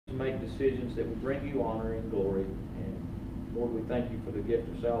make decisions that will bring you honor and glory. And Lord, we thank you for the gift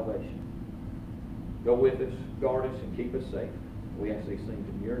of salvation. Go with us, guard us, and keep us safe. We ask these things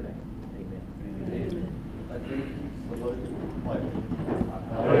in your name. Amen. Amen. I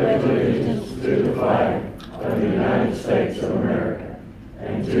pledge allegiance to the flag of the United States of America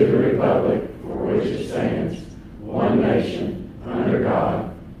and to the republic for which it stands, one nation, under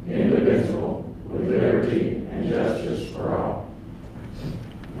God, indivisible, with liberty and justice for all.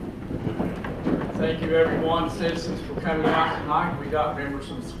 Thank you, everyone, citizens, for coming out tonight. We got members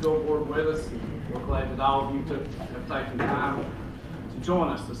of the school board with us. We're glad that all of you have taken time to join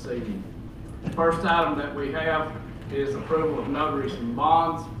us this evening. The first item that we have is approval of notaries and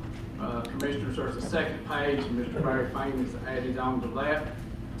bonds. Commissioners, there's a second page, and Mr. Barry Fain is added on to that.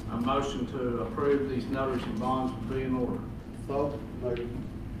 A motion to approve these notaries and bonds will be in order. So,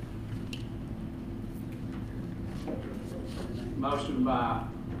 Motion by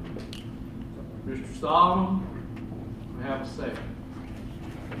Mr. Solomon. We have a second.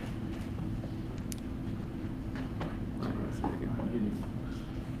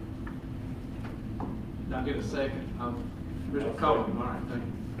 Did I get a second? Mr. Colton, all right, thank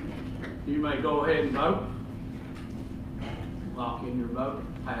you. You may go ahead and vote. Lock in your vote.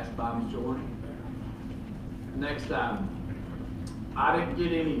 Pass by majority. Next item. I didn't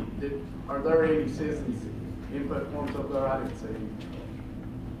get any. Are there any citizens input forms up there? I didn't see any.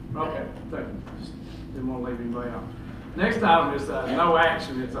 Okay, thank you. Just didn't want to leave anybody out. Next item is no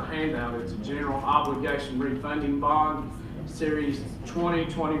action. It's a handout. It's a general obligation refunding bond, Series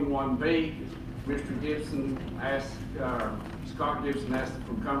 2021B. Mr. Gibson asked, Scott Gibson asked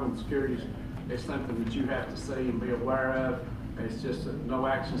from Cumberland Securities. It's something that you have to see and be aware of. It's just that no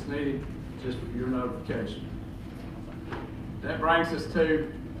action is needed, just for your notification. That brings us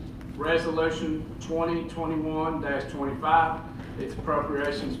to Resolution 2021-25. It's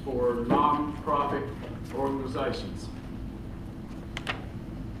appropriations for non-profit organizations.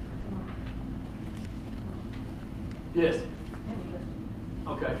 Yes.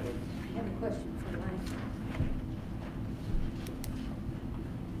 Okay. I have a question for Lane.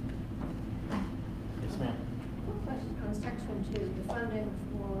 Yes, ma'am. Quick question on section 2, the funding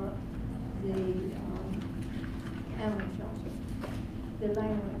for the animal shelter. The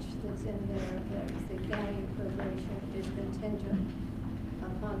language that's in there, that the county appropriation is contingent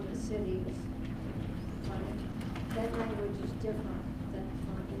upon the city's funding. That language is different than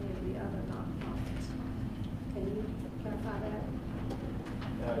for any of the other nonprofits. Can you clarify that?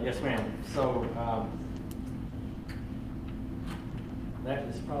 Yes, ma'am. So that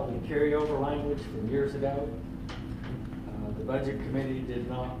is probably carryover language from years ago. The budget committee did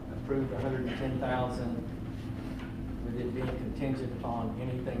not approve the $110,000 with it being contingent upon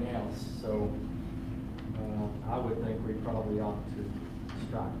anything else. So I would think we probably ought to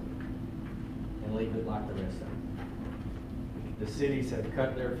strike it and leave it like the rest of it. The cities have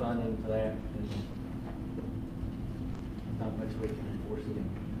cut their funding for that, and not much we can enforce it in.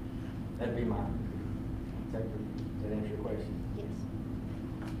 That'd be mine. Does that answer your question? Yes.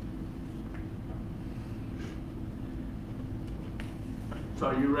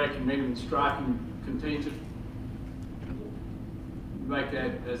 So you recommending striking contingent? Make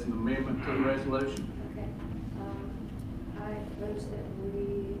that as an amendment to the resolution? Okay. I propose that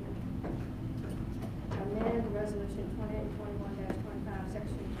we amend resolution 2021-25,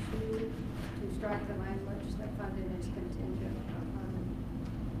 section 2, to strike the language that funding is contingent upon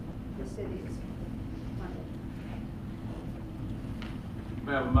the city's funding.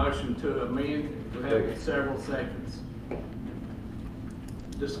 We have a motion to amend. We have several seconds.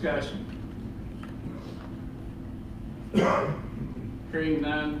 Discussion. Hearing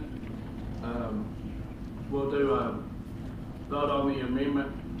none, we'll do a vote on the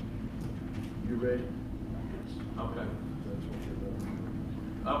amendment. You ready? Okay.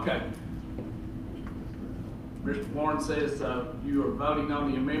 Okay. Mr. Warren says you are voting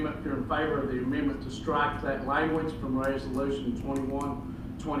on the amendment. If you're in favor of the amendment to strike that language from Resolution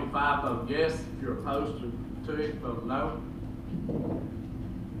 21-25, vote yes. If you're opposed to it, vote no.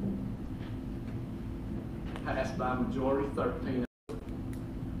 Passed by majority, 13.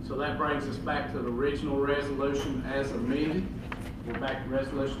 So that brings us back to the original resolution as amended. We're back to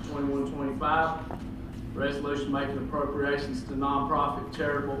Resolution 21-25. Resolution making appropriations to nonprofit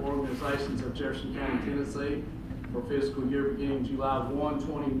charitable organizations of Jefferson County, Tennessee for fiscal year beginning July 1,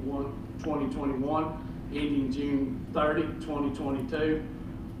 2021, ending June 30, 2022,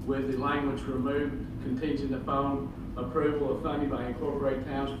 with the language removed contingent upon approval of funding by incorporated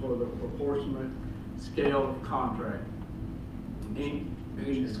towns for the proportionate scale contract. Any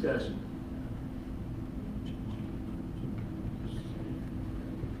discussion?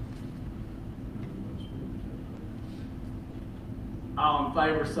 All in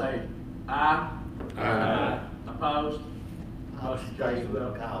favor say aye. Aye. Opposed? I'll Motion stay carries with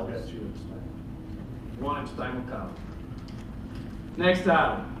without Kyle. comment. One abstain with Kyle. Next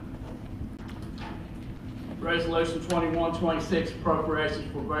item. Resolution 2126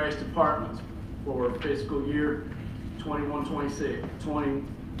 appropriations for various departments for fiscal year 21-26,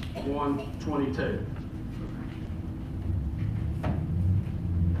 21-22.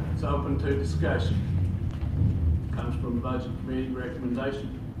 It's open to discussion. Comes from the Budget Committee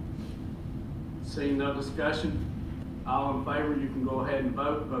recommendation. Seeing no discussion, all in favor, you can go ahead and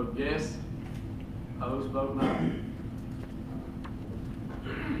vote. Vote yes. Opposed, vote no.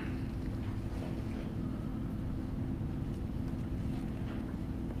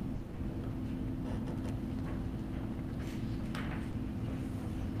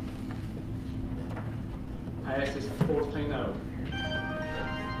 Passes 14-0.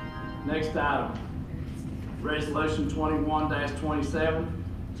 Next item, Resolution 21-27.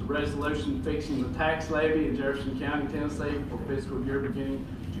 It's a resolution fixing the tax levy in Jefferson County, Tennessee for fiscal year beginning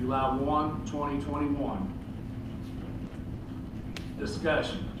July 1, 2021.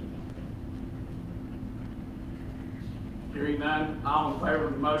 Discussion. Hearing none, all in favor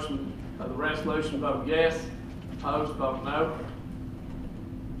of the motion of the resolution, vote yes. Opposed, vote no.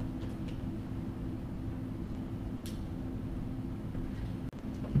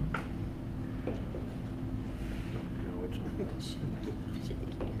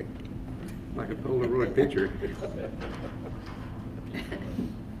 Like a Polaroid picture.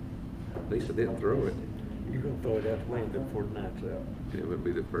 At least I didn't throw it. You're gonna throw it out the window before the night's out. It would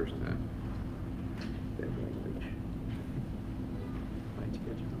be the first time. That language. Thank you.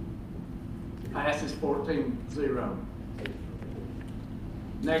 Passes 14-0.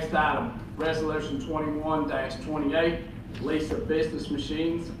 Next item, Resolution 21-28, lease of business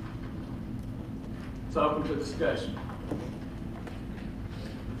machines. It's open to discussion.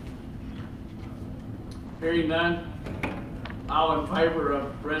 Hearing none, all in favor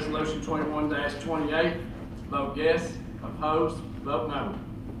of Resolution 21-28, vote yes. Opposed, vote no.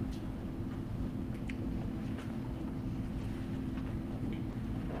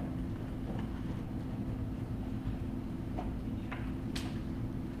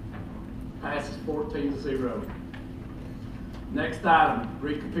 Passes 14-0. Next item,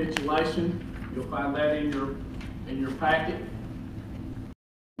 recapitulation. You'll find that in your packet.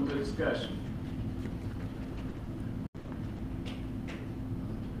 To discussion.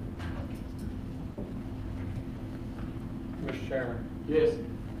 Mr. Chairman, Yes.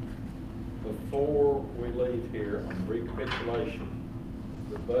 before we leave here on recapitulation,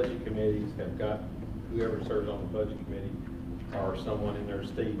 the budget committees have got, whoever serves on the budget committee or someone in their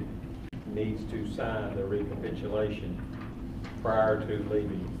stead needs to sign the recapitulation prior to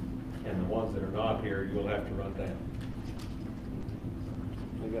leaving. And the ones that are not here, you'll have to run down.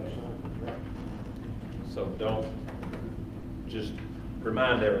 We got something, right? So don't, just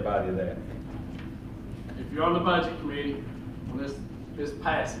remind everybody of that. If you're on the budget committee, when this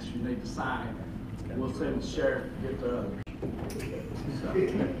passes, you need to sign it. We'll send the sheriff to get the others.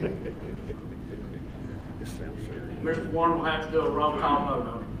 This sounds serious. Mr. Warren will have to do a roll call vote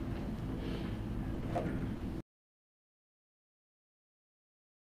on it.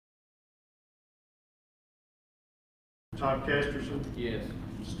 Todd Kesterson, Yes.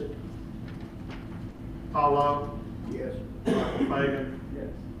 Paul Lowe, Yes. Michael Fagan, Yes.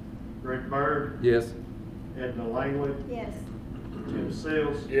 Rick Byrd, Yes. Edna Langley, Yes. Tim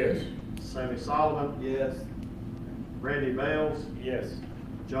Sills, Yes. Sammy Solomon, Yes. Randy Bales, Yes.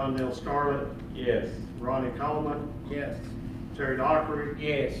 John Neal Scarlett, Yes. Ronnie Coleman, Yes. Terry Dockery,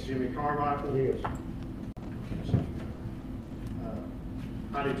 Yes. Jimmy Carmichael, Yes.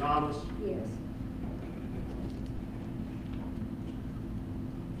 Heidi Thomas, Yes.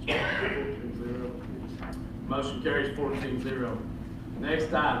 Motion carries 14-0.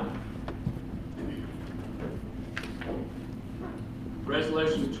 Next item.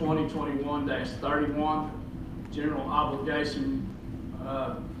 Resolution 2021-31, general obligation,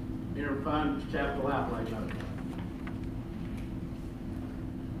 interfund capital outlay note.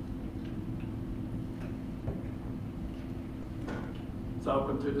 It's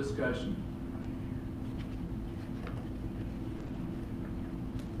open to discussion.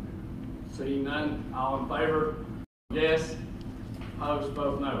 Seeing none, all in favor? Yes. Opposed,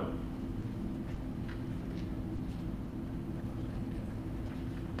 vote no.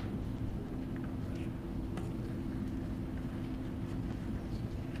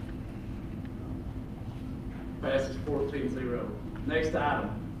 Passes 14-0. Next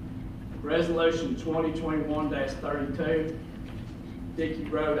item, Resolution 2021-32, Dickey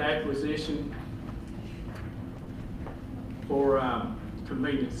Road acquisition for,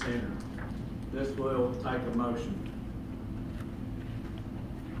 convenience center. This will take a motion.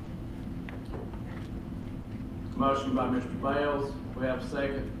 Motion by Mr. Bales, we have a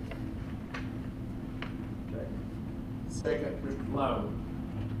second. Second, Mr. Lowe.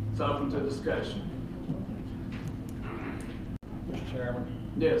 It's open to discussion. Mr.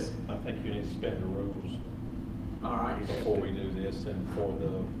 Chairman, Yes, I think you need to suspend the rules all right. before we do this and for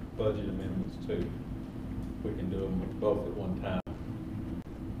the budget amendments too. We can do them both at one time.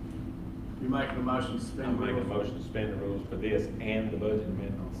 You're making a motion to suspend I'm the making a rules? motion to suspend the rules for this and the budget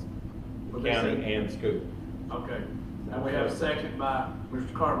amendments, For this county and school. Okay, and we have a second by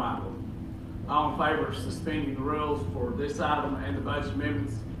Mr. Carmichael. All in favor of suspending the rules for this item and the budget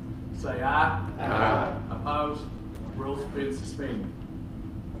amendments, say aye. Aye. Opposed? Rules have been suspended.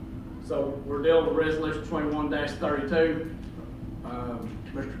 So we're dealing with resolution 21-32.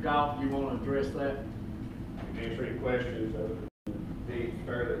 Mr. Goff, you want to address that? Answer any questions. It's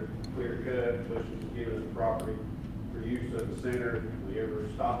fairly clear cut. Bush has given us the property for use of the center. If we ever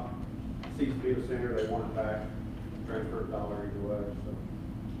stop, cease to be the center, they want it back, transfer the dollar either way. So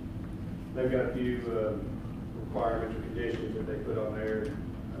they've got a few requirements or conditions that they put on there,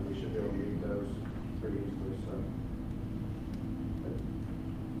 and we should be able to meet those pretty easily. So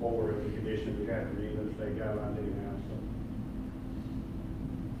more of the conditions we have to meet those state guidelines anyhow.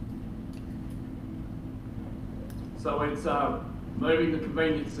 So it's moving the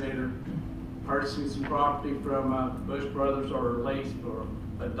convenience center, purchasing some property from Bush Brothers or lease for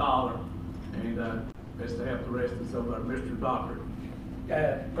 $1, and it's to have the rest of some of Mr. Docker.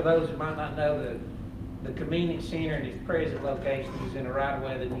 For those who might not know, the convenience center in its present location is in a right of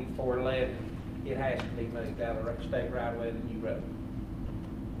way of the new 411. It has to be moved out of the state right of way of the new road.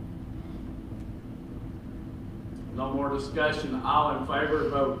 No more discussion. All in favor,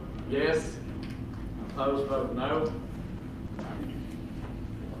 vote yes. Opposed, vote no.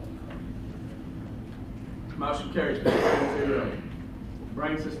 Motion carries 4-0.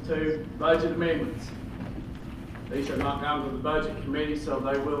 Brings us to budget amendments. These are not gone to the budget committee, so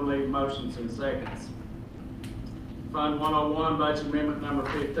they will need motions and seconds. Fund 101, budget amendment number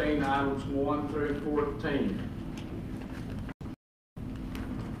 15, items 1 through 14.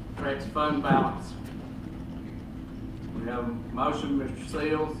 Corrects fund balance. We have a motion, Mr.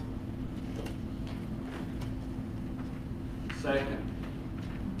 Seals. Second.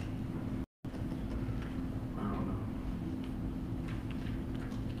 I don't know.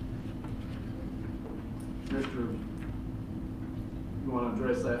 Mr., you want to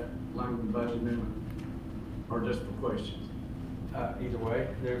address that language budget amendment? Or just for questions? Either way,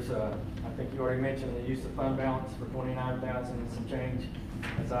 there's I think you already mentioned the use of fund balance for 29,000 and some change.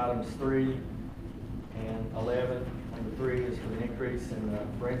 That's items 3 and 11. Number 3 is for the increase in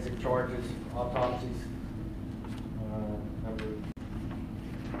forensic charges, autopsies. Number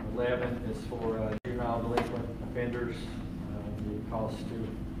 11 is for juvenile delinquent offenders, the cost to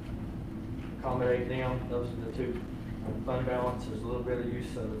accommodate them. Those are the two. Fund balance, there's a little bit of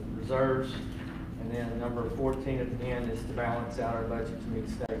use of reserves. And then number 14 at the end is to balance out our budget to meet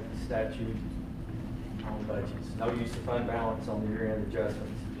state statute on budgets. No use of fund balance on the year-end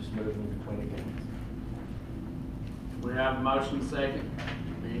adjustments, just moving between accounts. We have a motion second.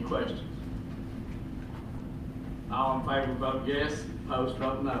 Any questions? All in favor vote yes, opposed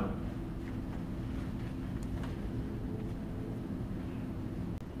vote no.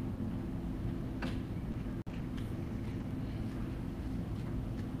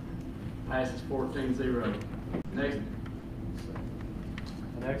 Passes 14-0. Next.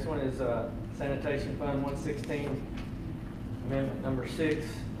 The next one is Sanitation Fund 116, amendment number 6.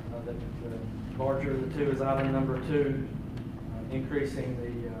 The larger of the two is item number 2, increasing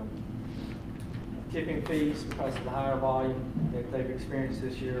the tipping fees because of the higher volume that they've experienced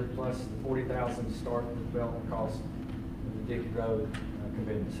this year, plus the $40,000 to start the development cost of the Dickey Road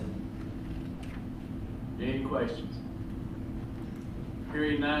Convention Center. Any questions?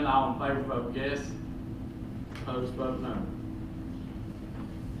 Hearing none, all in favor vote yes, opposed vote no.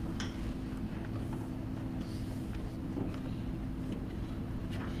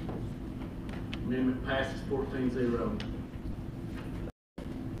 Amendment passes 14-0.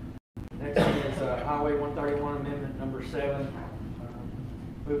 Next one is Highway 131 Amendment number 7.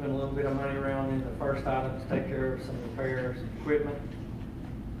 Moving a little bit of money around in the first item to take care of some repairs and equipment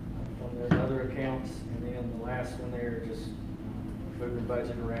from their other accounts, and then the last one there just moving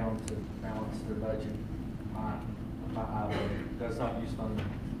budget around to balance their budget by item. Does not use fund.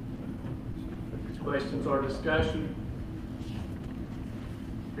 Questions or discussion?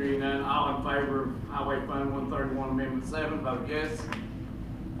 Hearing none, all in favor of Highway Fund 131 Amendment 7, vote yes.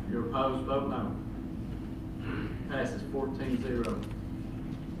 If you're opposed, vote no. Passes 14-0.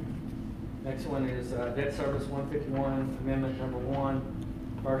 Next one is debt service 151, amendment number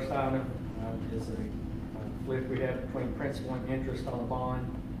 1. First item is a flip we have between principal and interest on the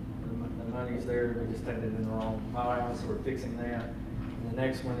bond. The money's there, we just had it in the wrong file, so we're fixing that. And the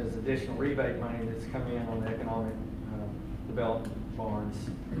next one is additional rebate money that's come in on the economic development bonds,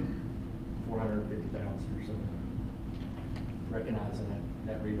 $450,000 or so. Recognizing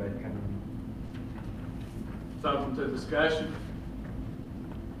that rebate coming in. It's open to discussion.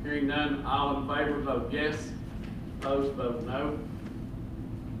 Hearing none, all in favor vote yes. Opposed vote no.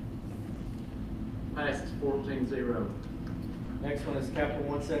 Passes 14-0. Next one is Capital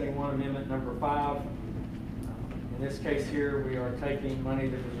 171, amendment number 5. In this case here, we are taking money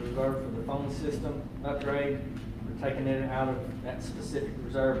that was reserved for the phone system upgrade. We're taking it out of that specific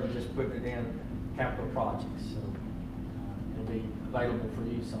reserve and just putting it in capital projects. So it'll be available for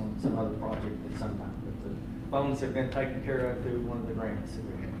use on some other project at some time. But the phones have been taken care of through one of the grants that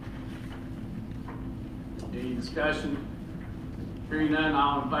we have. Any discussion? Hearing none,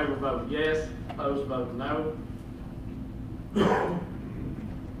 all in favor vote yes. Opposed vote no.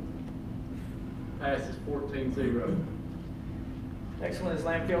 Passes 14-0. Next one is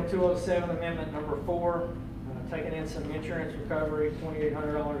landfill 207, amendment number 4. Taking in some insurance recovery,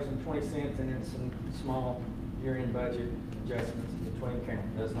 $2,800.20, and then some small year-end budget adjustments between county.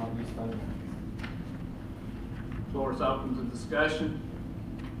 Does not use fund balance. Floor is open to discussion.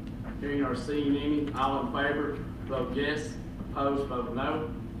 Hearing or seeing any, all in favor vote yes. Opposed vote no.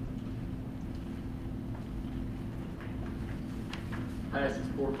 Passes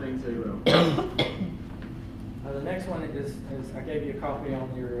 14-0. The next one is I gave you a copy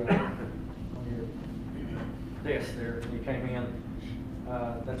on your desk there when you came in.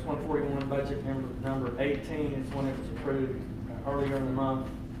 That's 141 budget number 18. It's one that was approved earlier in the month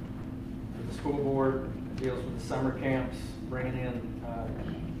for the school board. It deals with the summer camps, bringing in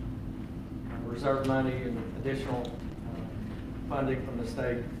reserve money and additional funding from the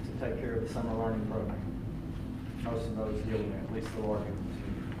state to take care of the summer learning program. Most of those deal with that, at least the larger ones.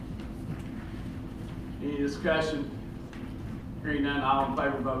 Any discussion? Hearing none, all in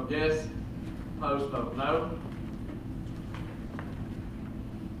favor vote yes. Opposed vote no.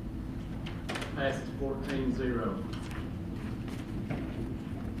 Passes 14-0.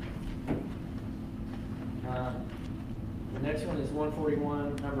 The next one is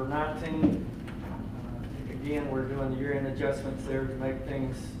 141, number 19. Again, we're doing the year-end adjustments there to make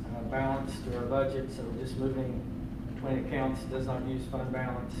things balanced to our budget, so we're just moving between accounts, does not use fund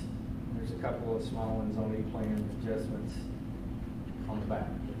balance. There's a couple of small ones on E-plan adjustments on the back,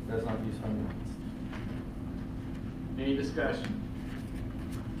 but does not use fund balance. Any discussion?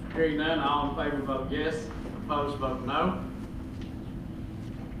 Hearing none, all in favor vote yes. Opposed vote no.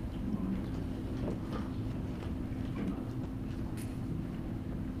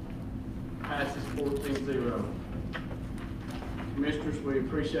 Passes 14-0. Commissioners, we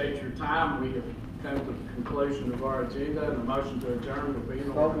appreciate your time. We have come to the conclusion of our agenda, and a motion to adjourn will be in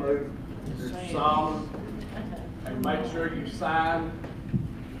order. Mr. Solomon, and make sure you sign.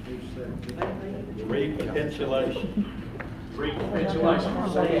 Recapitulation. Recapitulation.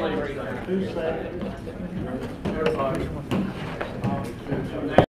 Who's that? Everybody.